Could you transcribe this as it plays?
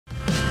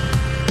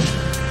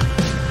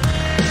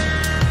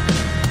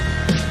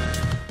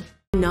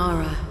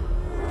Nara.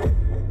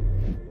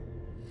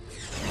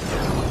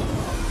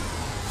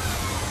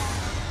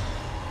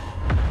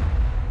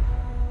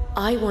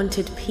 I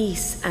wanted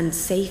peace and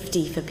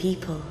safety for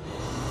people.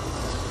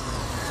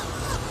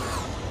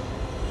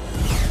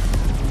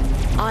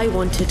 I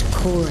wanted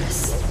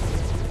chorus,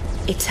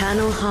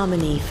 eternal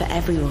harmony for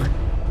everyone.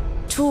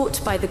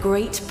 Taught by the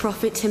great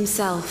prophet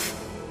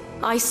himself,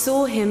 I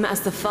saw him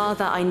as the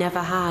father I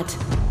never had.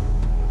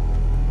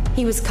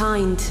 He was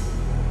kind,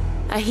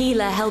 a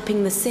healer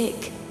helping the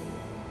sick,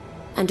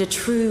 and a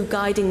true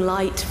guiding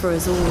light for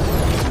us all.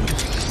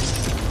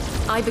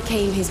 I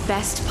became his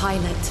best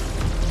pilot,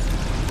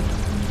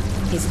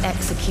 his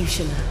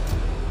executioner.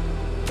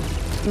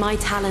 My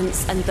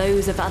talents and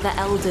those of other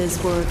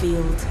elders were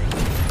revealed.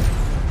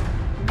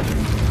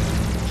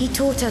 He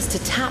taught us to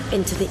tap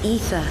into the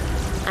ether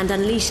and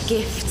unleash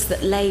gifts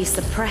that lay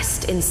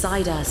suppressed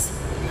inside us.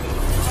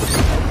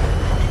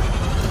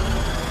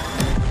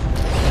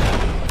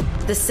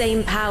 The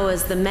same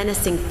powers the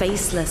menacing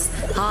faceless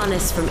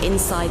harness from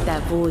inside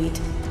their void.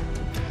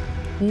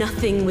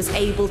 Nothing was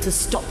able to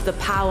stop the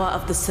power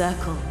of the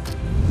circle.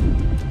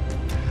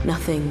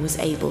 Nothing was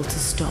able to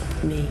stop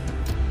me.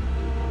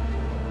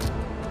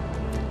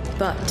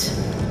 But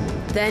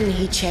then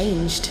he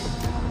changed.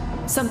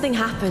 Something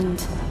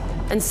happened,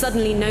 and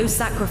suddenly no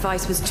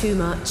sacrifice was too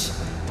much.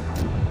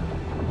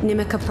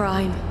 Nimica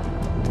Prime.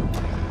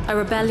 A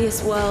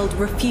rebellious world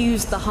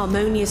refused the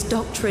harmonious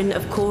doctrine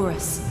of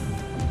chorus.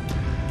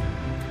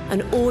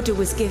 An order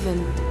was given,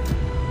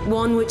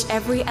 one which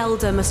every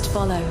elder must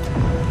follow,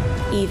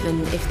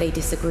 even if they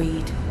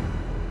disagreed.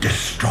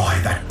 Destroy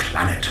that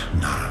planet,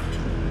 Nara.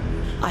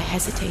 I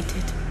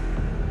hesitated.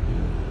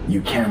 You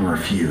can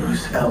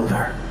refuse,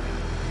 Elder.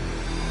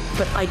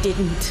 But I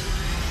didn't.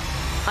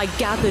 I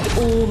gathered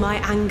all my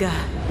anger.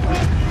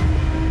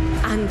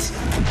 And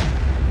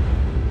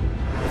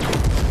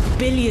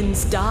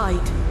billions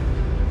died.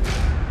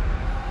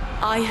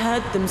 I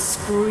heard them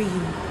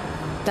scream.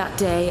 That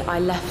day, I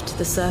left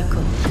the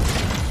circle,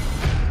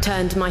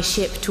 turned my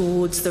ship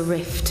towards the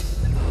rift,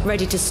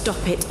 ready to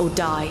stop it or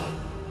die.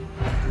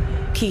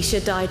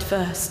 Keisha died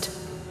first.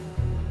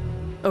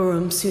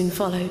 Urum soon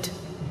followed.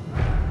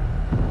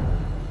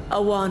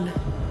 Awan,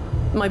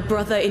 my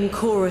brother in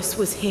chorus,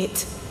 was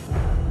hit.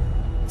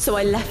 So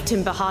I left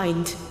him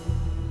behind.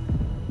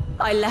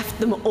 I left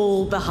them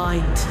all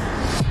behind.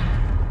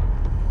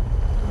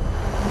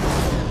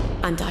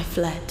 And I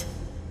fled.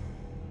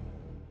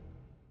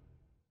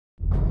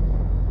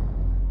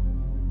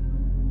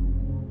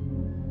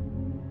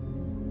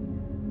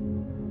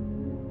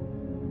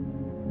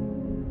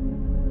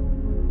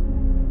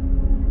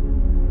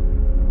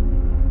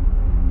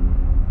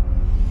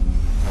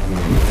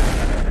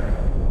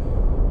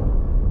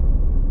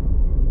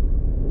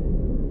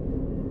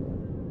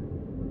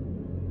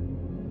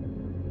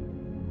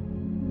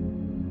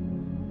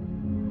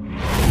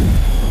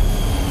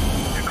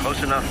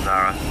 Close enough,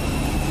 Nara.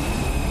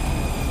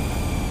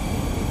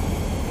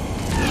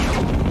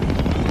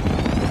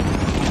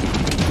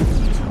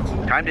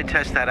 Time to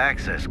test that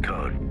access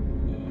code.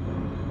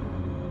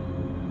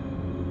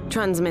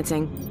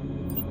 Transmitting.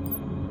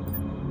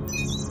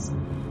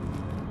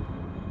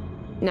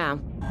 Now.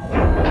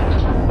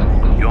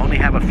 You only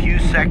have a few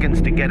seconds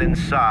to get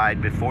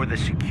inside before the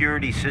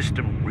security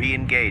system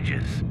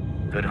re-engages.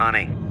 Good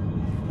hunting.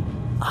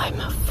 I'm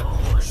a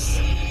force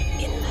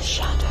in the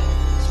shadows.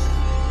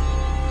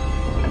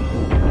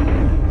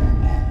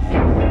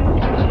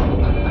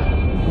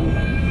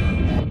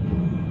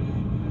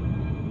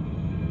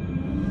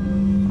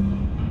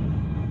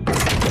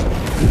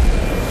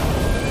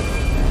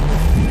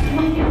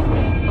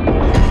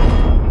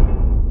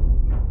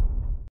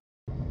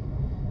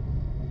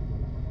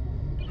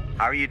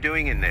 How are you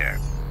doing in there?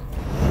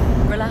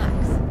 Relax.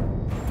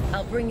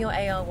 I'll bring your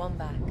AR-1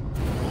 back.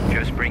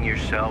 Just bring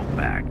yourself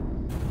back.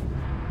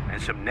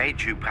 And some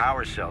Neju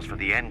power cells for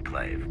the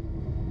Enclave.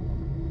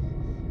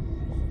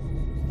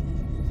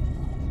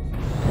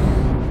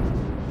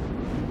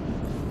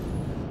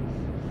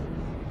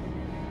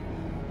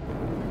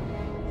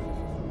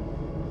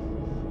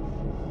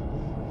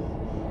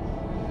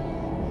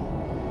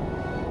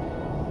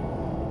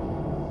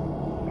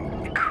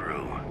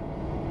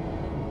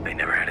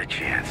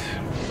 Chance.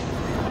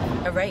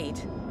 A raid?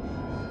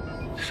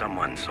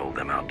 Someone sold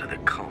them out to the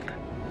cult.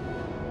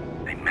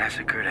 They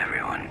massacred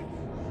everyone,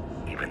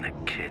 even the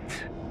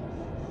kids.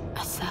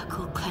 A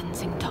circle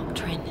cleansing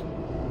doctrine.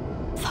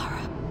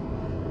 Thorough.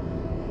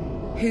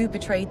 Who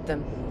betrayed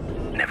them?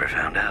 Never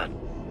found out.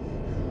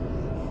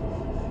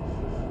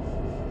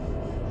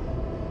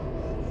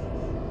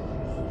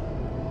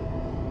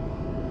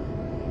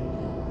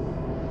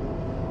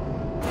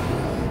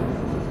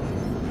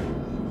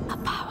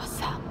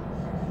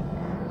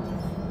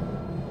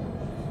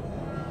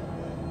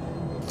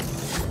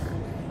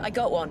 I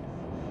got one.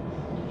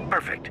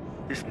 Perfect.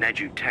 This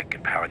Neju tech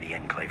could power the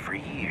Enclave for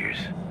years.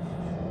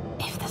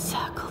 If the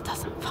circle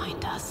doesn't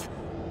find us,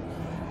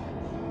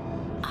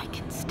 I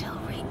can still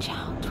reach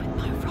out with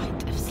my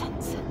right of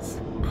senses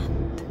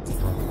and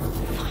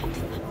find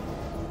them.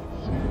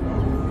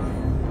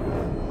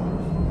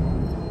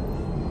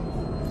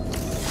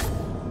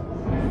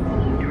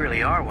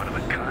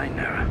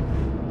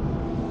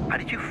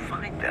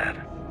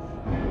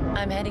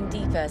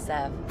 diving deeper,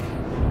 Sav.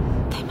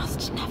 They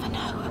must never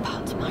know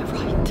about my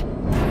right.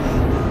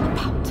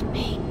 About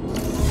me.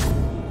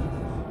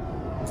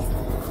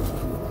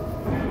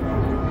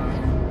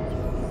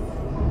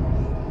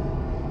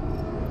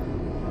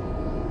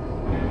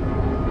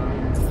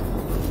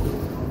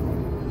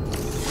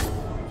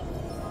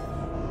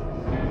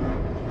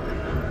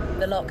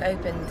 The lock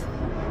opened.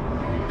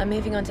 I'm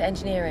moving on to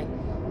engineering.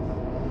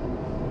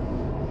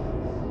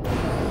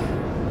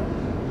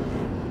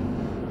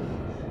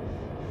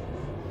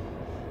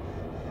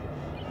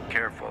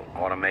 Careful,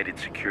 automated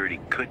security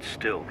could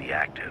still be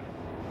active.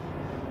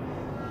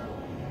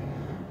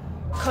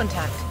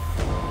 Contact.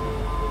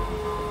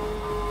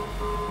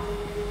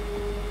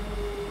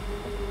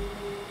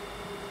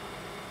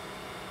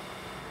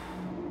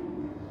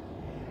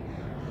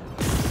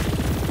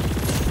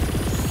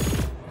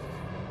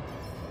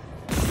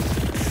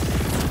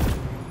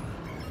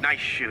 Nice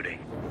shooting.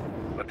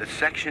 But the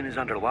section is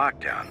under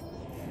lockdown.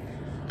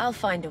 I'll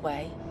find a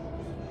way.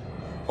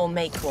 Or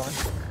make one.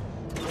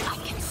 I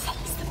can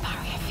sense the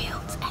barrier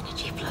field's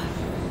energy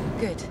flow.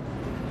 Good.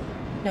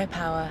 No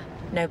power,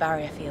 no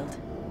barrier field.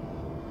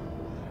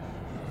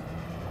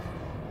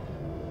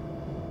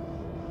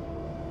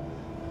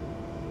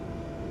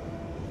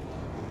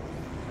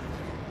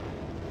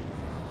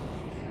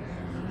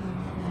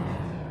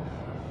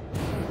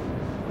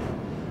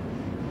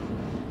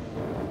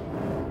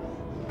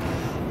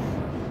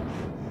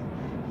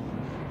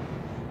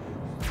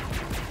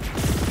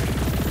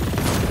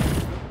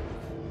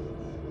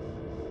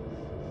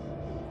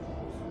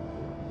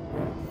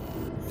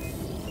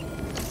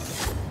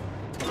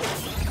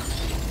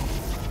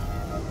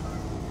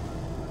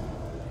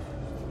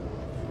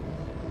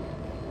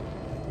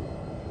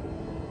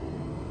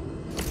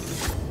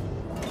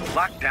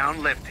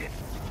 Lockdown lifted.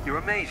 You're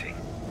amazing.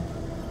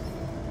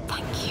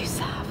 Thank you,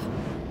 Sav.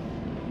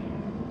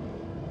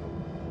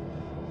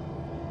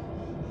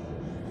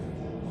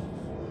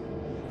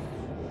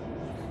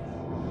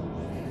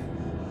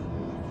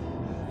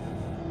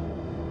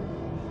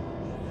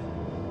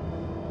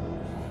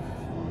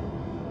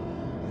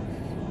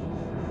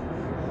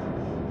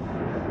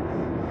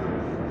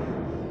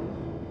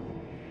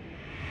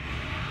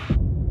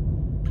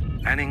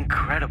 An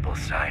incredible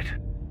sight.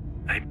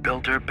 They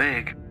built her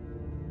big.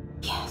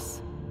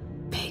 Yes.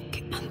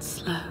 Big and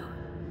slow.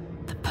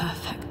 The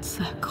perfect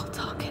circle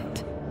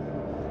target.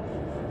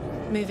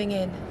 Moving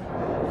in.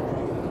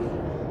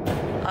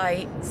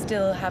 I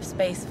still have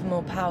space for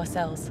more power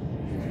cells.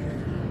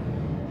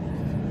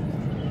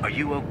 Are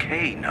you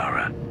okay,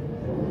 Nara?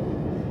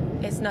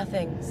 It's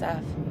nothing,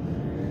 Sav.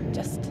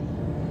 Just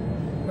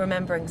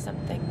remembering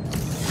something.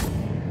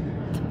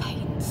 The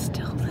pain's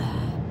still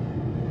there.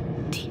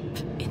 Deep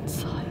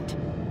inside.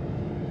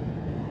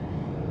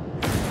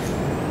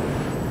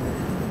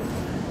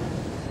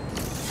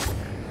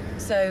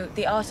 So,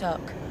 the art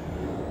arc,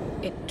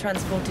 it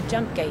transported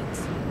jump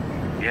gates.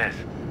 Yes.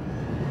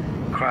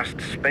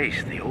 Crossed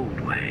space the old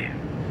way.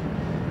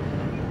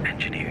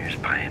 Engineers,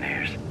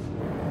 pioneers,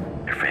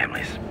 their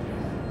families,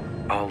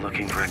 all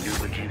looking for a new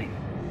beginning.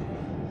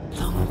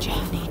 Long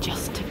journey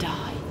just to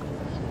die.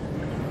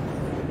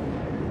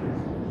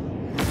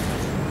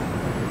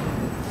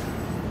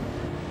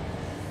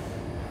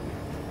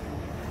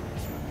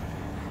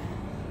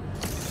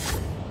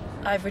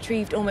 I've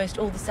retrieved almost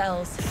all the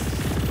cells.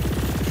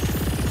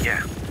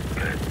 Yeah,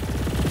 good.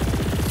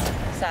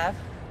 Sav,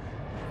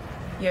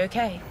 you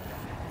okay?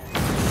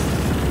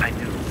 I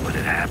knew what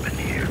had happened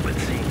here, but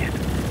seeing it.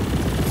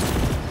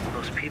 All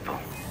those people,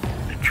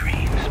 the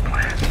dreams,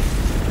 plans,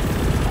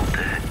 all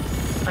dead.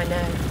 I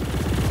know.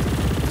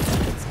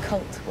 It's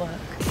cult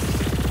work.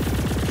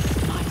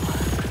 My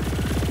work,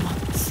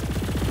 once,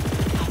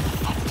 I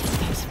perfected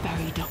those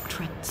very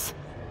doctrines.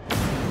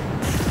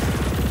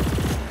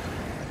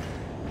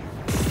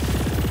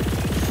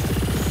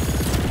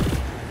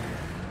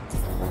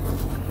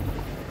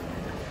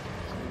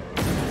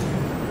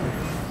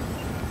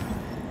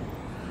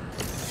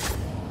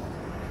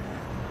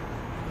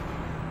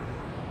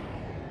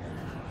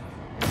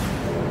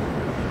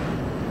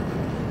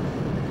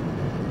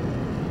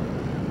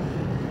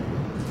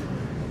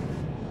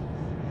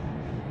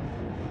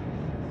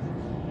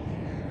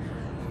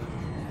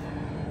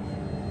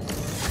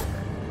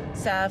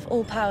 Sav,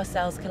 all power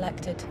cells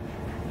collected.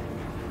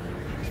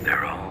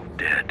 They're all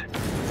dead.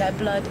 Their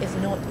blood is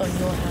not on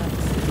your hands.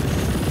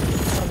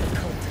 It's on the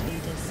cult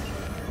leaders.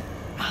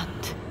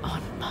 And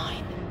on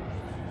mine.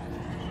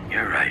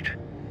 You're right.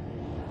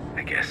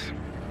 I guess.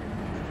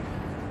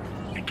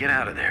 Get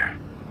out of there.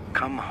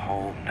 Come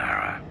home,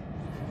 Nara.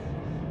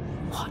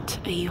 What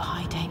are you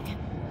hiding?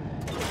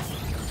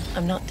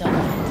 I'm not done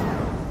yet.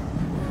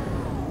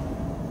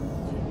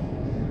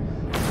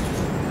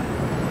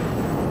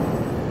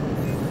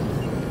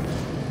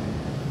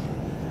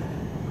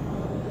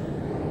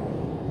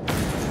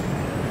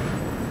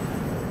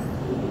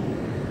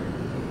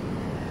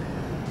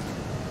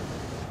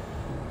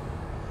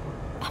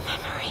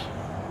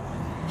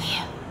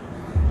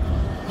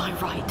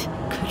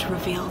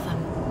 Reveal them.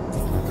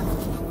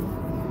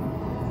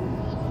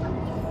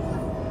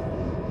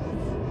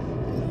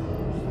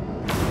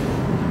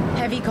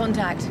 Heavy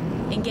contact.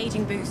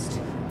 Engaging boost.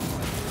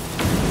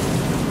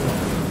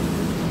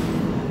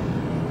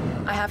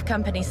 I have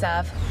company,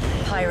 Sav.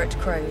 Pirate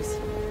crows.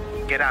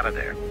 Get out of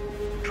there.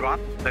 Drop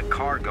the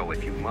cargo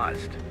if you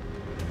must.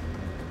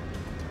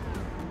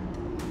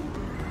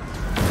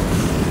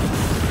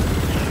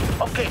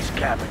 Okay,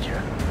 scavenger.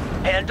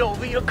 Hand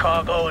over your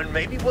cargo and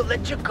maybe we'll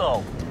let you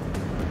go.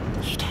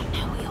 You don't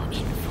know what you're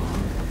in for.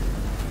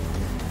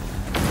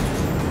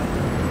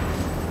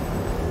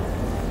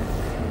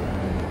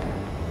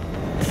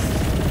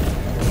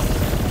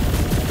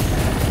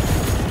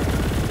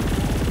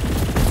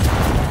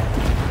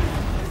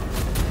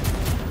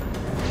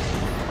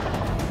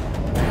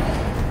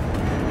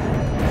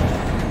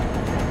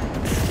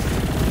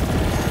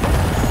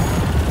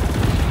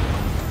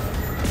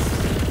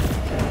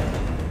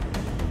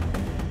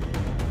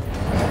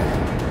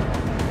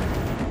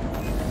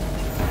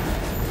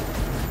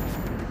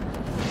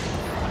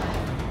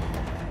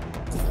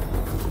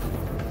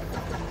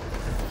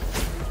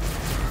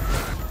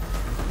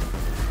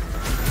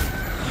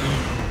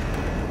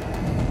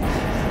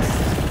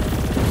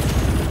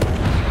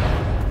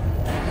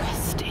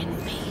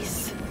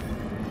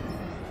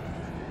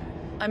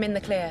 I'm in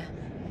the clear.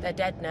 They're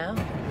dead now.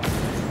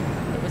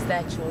 It was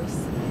their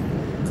choice.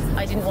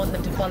 I didn't want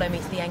them to follow me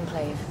to the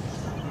Enclave.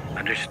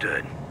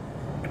 Understood.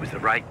 It was the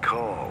right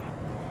call.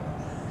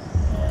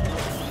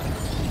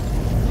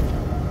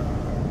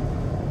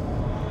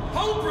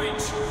 Hull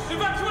breach!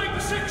 Evacuate the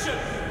section!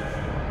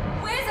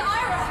 Where's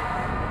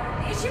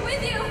Ira? Is she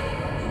with you?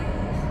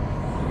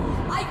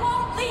 I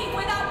won't leave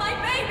without my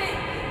baby!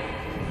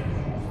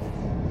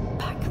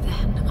 Back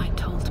then, I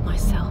told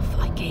myself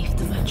I gave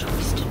them a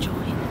choice to join.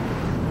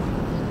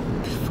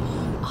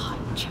 Before I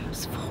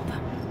chose for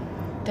them.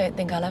 Don't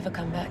think I'll ever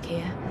come back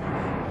here.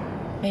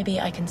 Maybe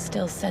I can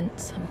still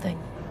sense something.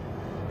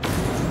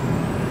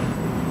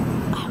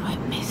 I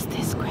won't miss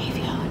this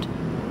graveyard.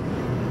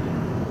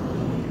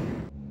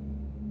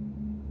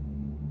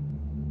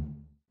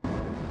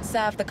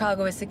 Sav, the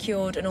cargo is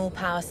secured and all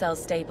power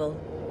cells stable.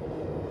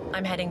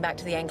 I'm heading back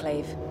to the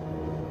Enclave.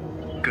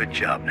 Good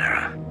job,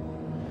 Nara.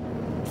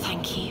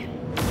 Thank you.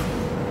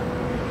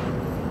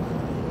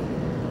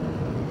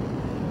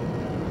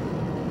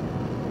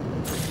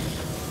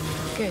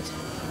 Good.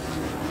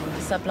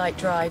 The sublight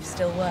drive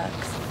still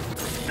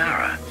works.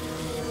 Nara,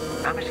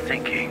 I was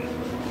thinking,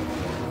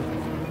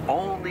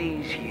 all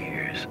these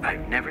years,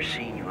 I've never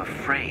seen you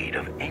afraid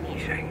of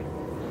anything.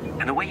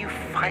 And the way you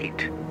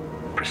fight,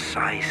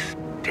 precise,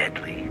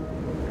 deadly.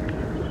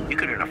 You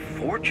could earn a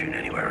fortune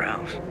anywhere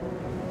else.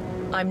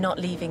 I'm not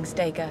leaving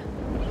Stega.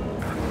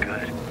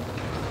 Good.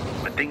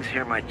 But things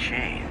here might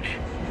change.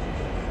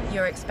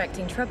 You're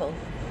expecting trouble?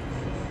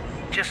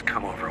 Just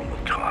come over and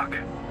we'll talk.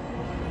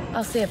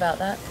 I'll see about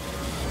that.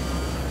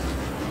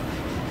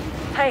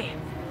 Hey,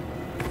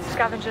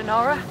 Scavenger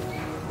Nara.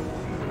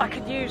 I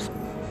could use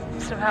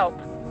some help.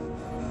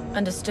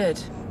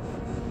 Understood.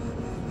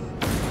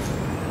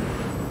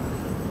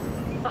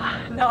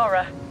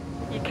 Nara,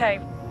 you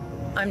came.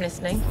 I'm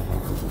listening.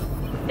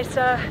 It's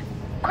a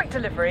quick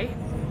delivery,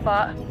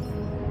 but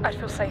I'd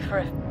feel safer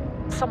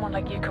if someone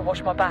like you could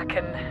watch my back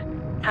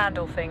and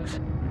handle things.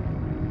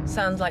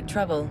 Sounds like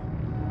trouble.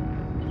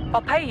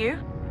 I'll pay you.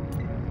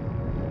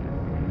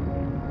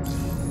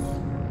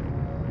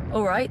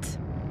 All right.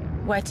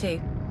 Where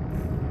to?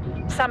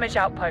 Sandwich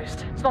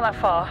Outpost. It's not that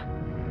far.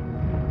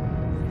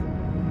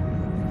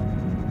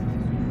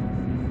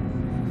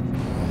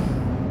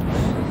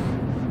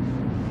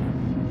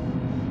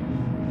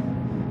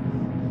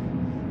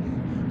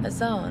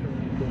 Azan.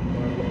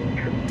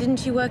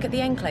 Didn't you work at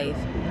the Enclave?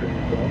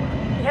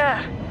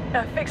 Yeah,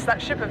 I fixed that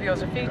ship of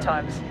yours a few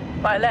times,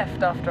 but I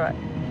left after it.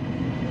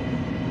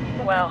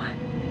 Well,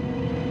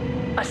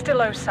 I still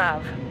owe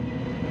Sav.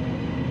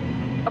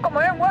 I've got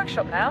my own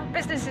workshop now.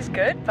 Business is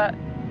good, but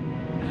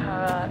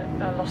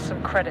I lost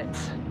some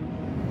credits.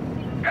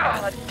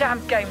 The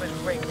damn game was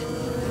rigged.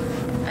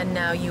 And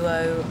now you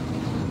owe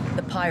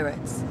the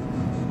pirates.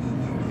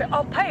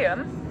 I'll pay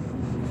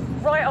them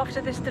right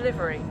after this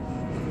delivery.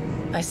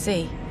 I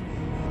see.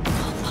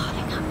 All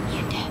piling up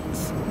new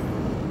debts.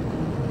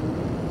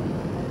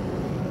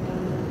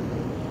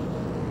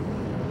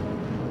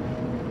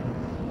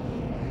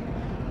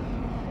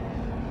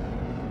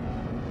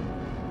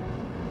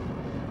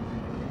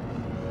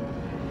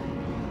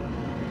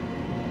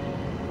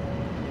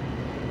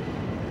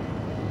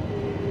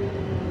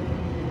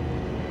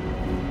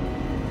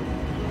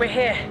 We're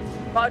here,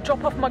 but I'll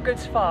drop off my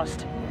goods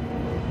fast.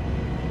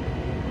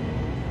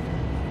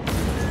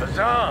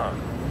 Azan!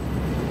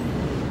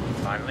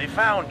 Finally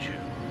found you.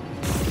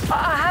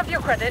 I have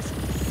your credits.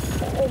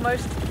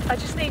 Almost. I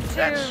just need to...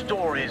 That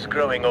story's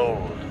growing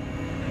old.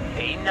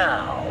 Hey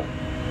now,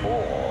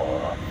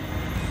 or...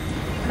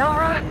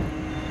 Nara,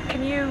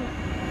 can you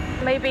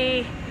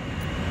maybe...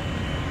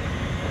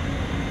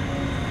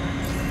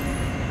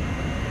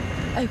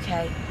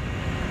 Okay.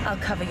 I'll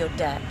cover your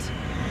debt.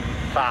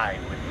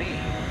 Fine with me.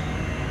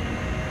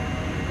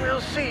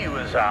 We'll see you,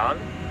 Azan.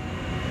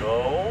 You're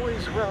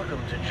always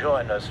welcome to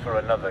join us for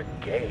another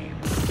game.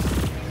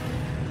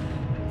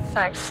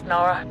 Thanks,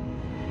 Nara.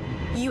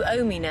 You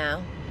owe me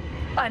now.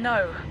 I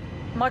know.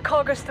 My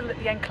cargo's still at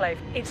the Enclave.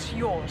 It's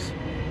yours.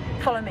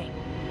 Follow me.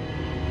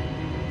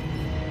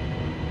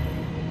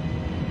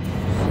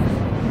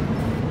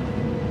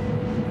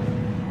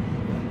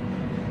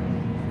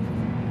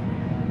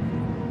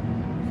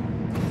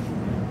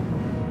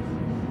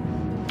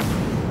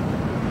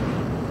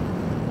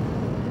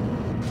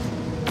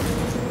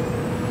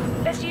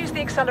 Let's use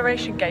the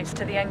acceleration gates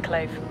to the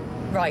Enclave.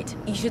 Right,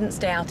 you shouldn't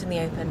stay out in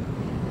the open.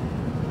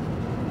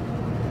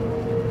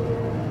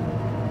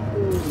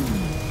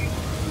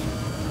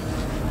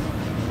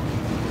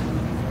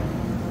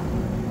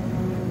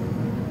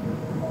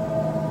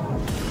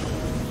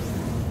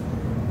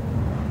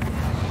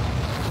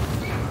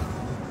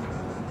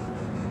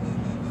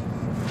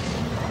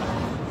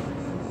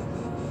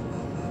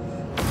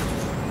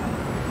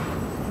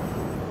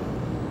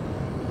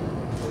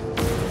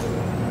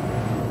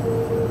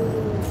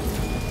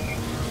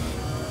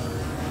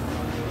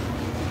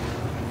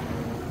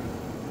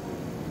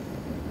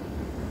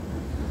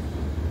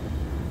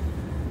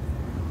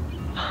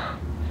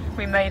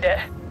 We made it.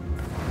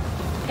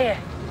 Here,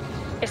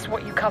 it's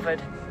what you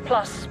covered,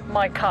 plus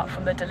my cut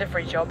from the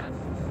delivery job.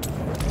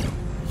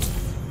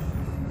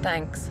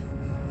 Thanks.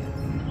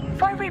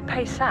 If I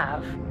repay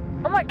Sav,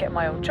 I might get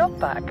my old job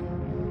back.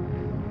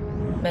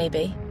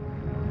 Maybe.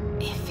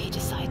 If he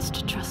decides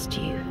to trust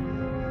you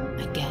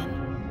again.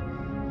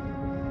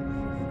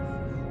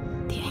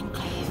 The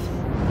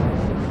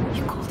Enclave.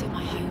 You called it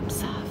my home,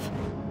 Sav.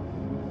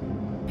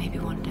 Maybe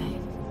one day.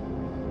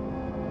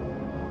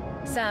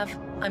 Sav,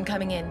 I'm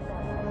coming in.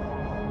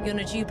 Your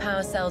Naju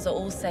power cells are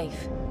all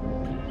safe.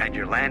 And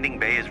your landing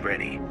bay is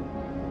ready.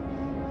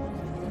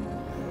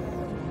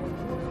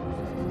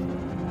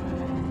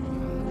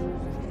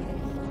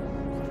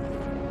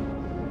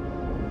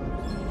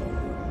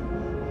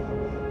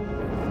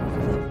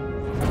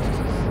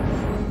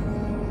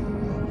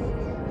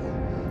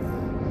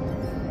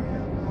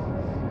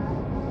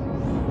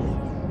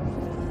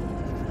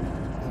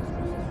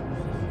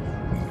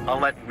 I'll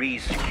let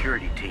Ree's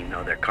security team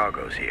know their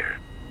cargo's here.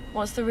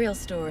 What's the real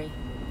story?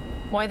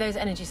 Why those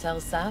energy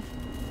cells, Sav?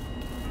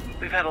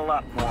 We've had a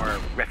lot more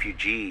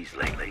refugees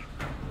lately.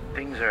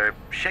 Things are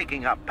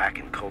shaking up back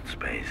in cult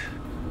space.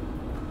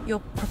 You're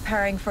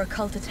preparing for a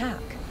cult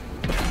attack?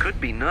 Could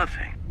be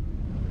nothing.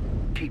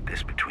 Keep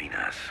this between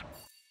us.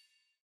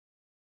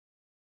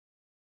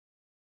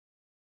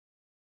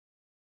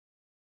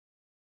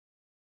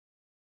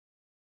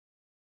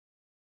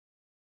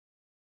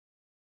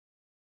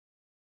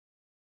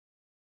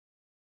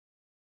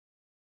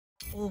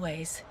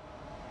 Always.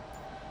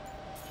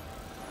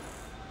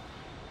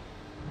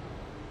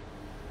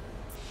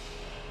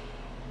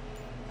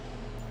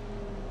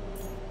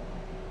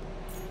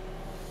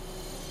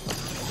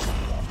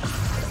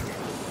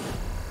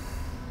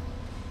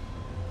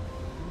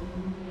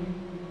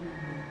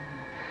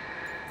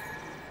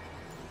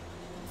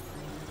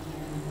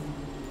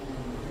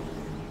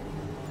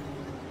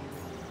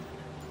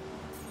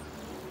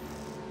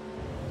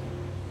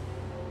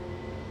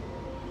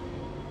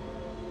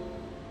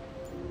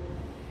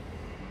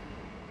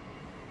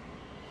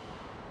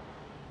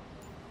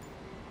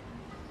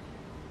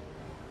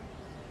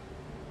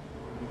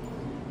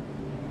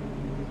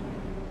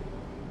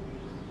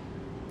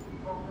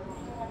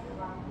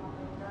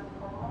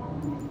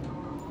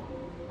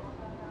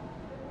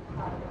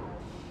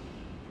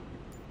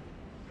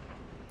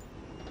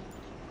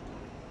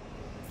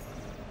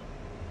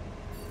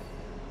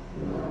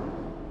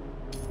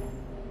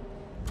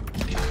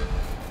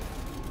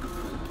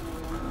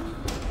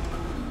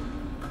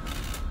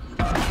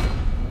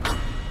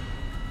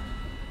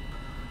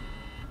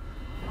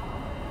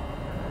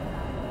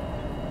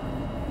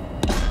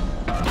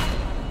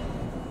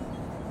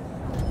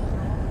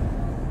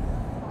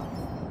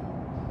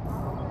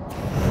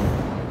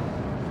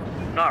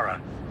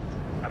 Nara,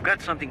 I've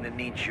got something that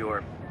needs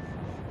your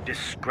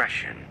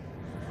discretion.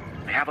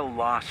 I have a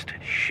lost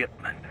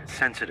shipment,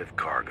 sensitive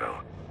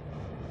cargo,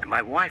 and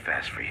my wife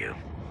asked for you.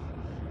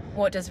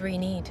 What does Ree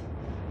need?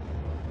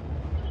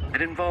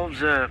 It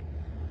involves a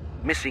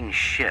missing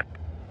ship.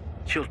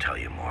 She'll tell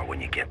you more when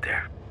you get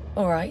there.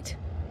 All right.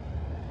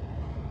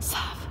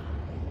 Sav,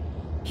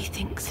 he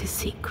thinks his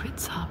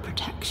secrets are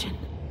protection.